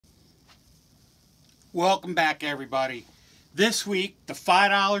Welcome back, everybody. This week, the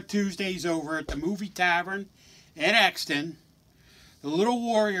 $5 Tuesdays over at the Movie Tavern in Exton. The little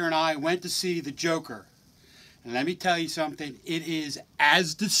warrior and I went to see The Joker. And let me tell you something, it is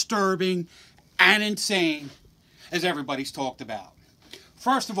as disturbing and insane as everybody's talked about.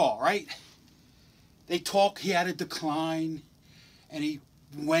 First of all, right, they talk he had a decline and he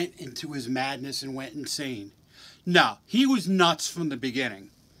went into his madness and went insane. No, he was nuts from the beginning,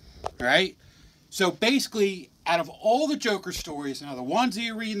 right? So basically, out of all the Joker stories, now the ones that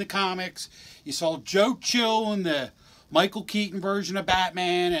you read in the comics, you saw Joe Chill in the Michael Keaton version of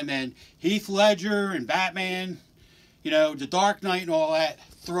Batman, and then Heath Ledger and Batman, you know, The Dark Knight and all that.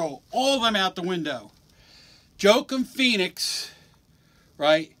 Throw all of them out the window. Joaquin Phoenix,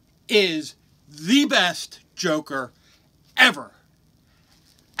 right, is the best Joker ever.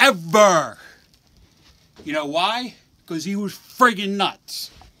 Ever. You know why? Because he was friggin'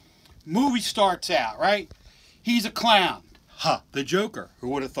 nuts. Movie starts out, right? He's a clown. Huh, the Joker. Who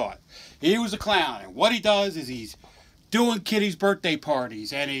would have thought? He was a clown. And what he does is he's doing kiddies' birthday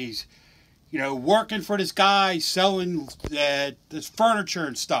parties. And he's, you know, working for this guy selling this furniture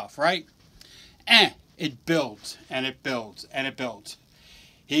and stuff, right? And it builds and it builds and it builds.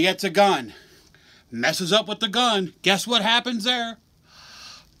 He gets a gun. Messes up with the gun. Guess what happens there?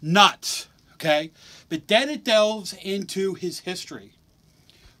 Nuts. Okay? But then it delves into his history.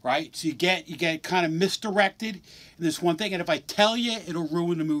 Right? So you get kind of misdirected in this one thing. And if I tell you, it'll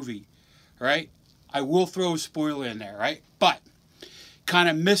ruin the movie. Right? I will throw a spoiler in there, right? But kind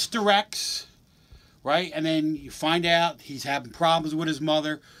of misdirects, right? And then you find out he's having problems with his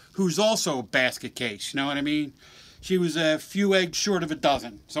mother, who's also a basket case. You know what I mean? She was a few eggs short of a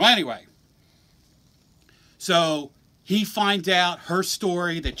dozen. So anyway. So he finds out her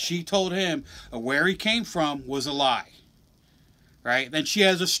story that she told him of where he came from was a lie. Right? Then she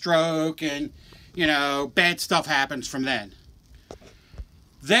has a stroke and, you know, bad stuff happens from then.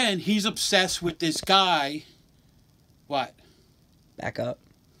 Then he's obsessed with this guy. What? Back up.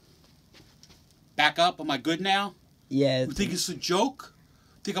 Back up? Am I good now? Yeah. You think it's a joke?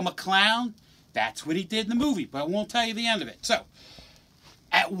 Think I'm a clown? That's what he did in the movie, but I won't tell you the end of it. So,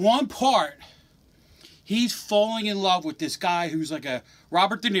 at one part, he's falling in love with this guy who's like a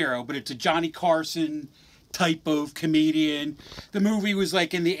Robert De Niro, but it's a Johnny Carson type of comedian. The movie was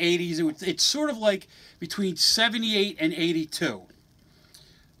like in the 80s. It's sort of like between 78 and 82.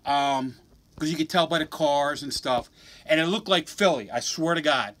 Because you could tell by the cars and stuff. And it looked like Philly, I swear to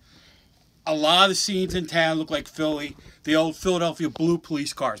God. A lot of the scenes in town look like Philly. The old Philadelphia blue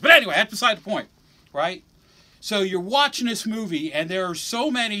police cars. But anyway, that's beside the point, right? So you're watching this movie and there are so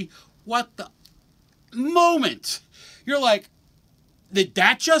many what the moments. You're like, did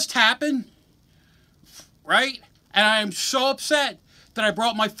that just happen? Right? And I am so upset that I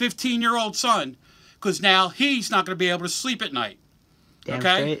brought my 15-year-old son because now he's not going to be able to sleep at night. Damn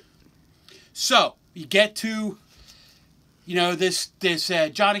okay? Straight. So, you get to, you know, this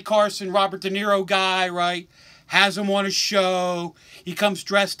Johnny Carson, Robert De Niro guy, right? Has him on a show. He comes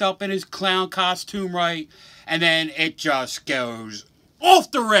dressed up in his clown costume, right? And then it just goes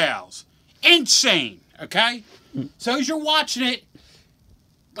off the rails. Insane, okay? So as you're watching it,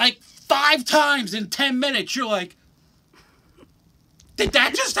 like 5 times in 10 minutes, you're like, did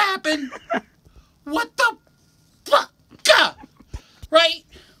that just happen? What the fuck? Right?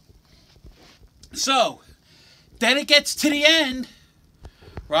 So, then it gets to the end,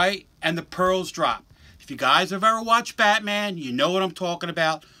 right? And the pearls drop. If you guys have ever watched Batman, you know what I'm talking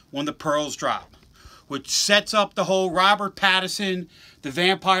about when the pearls drop. Which sets up the whole Robert Pattinson, the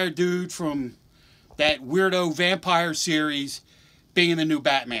vampire dude from that weirdo vampire series, being the new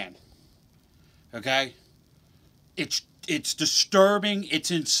Batman. Okay? It's disturbing.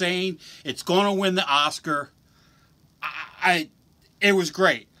 It's insane. It's going to win the Oscar. It was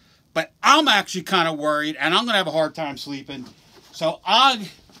great. But I'm actually kind of worried, and I'm going to have a hard time sleeping. So I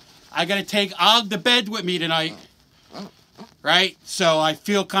got to take Og to bed with me tonight. Right? So I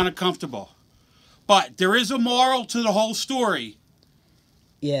feel kind of comfortable. But there is a moral to the whole story.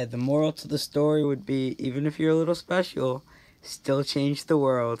 Yeah, the moral to the story would be, even if you're a little special, still change the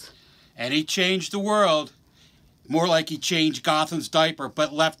world. And he changed the world. More like he changed Gotham's diaper,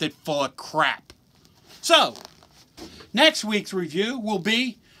 but left it full of crap. So, next week's review will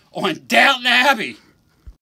be on Downton Abbey.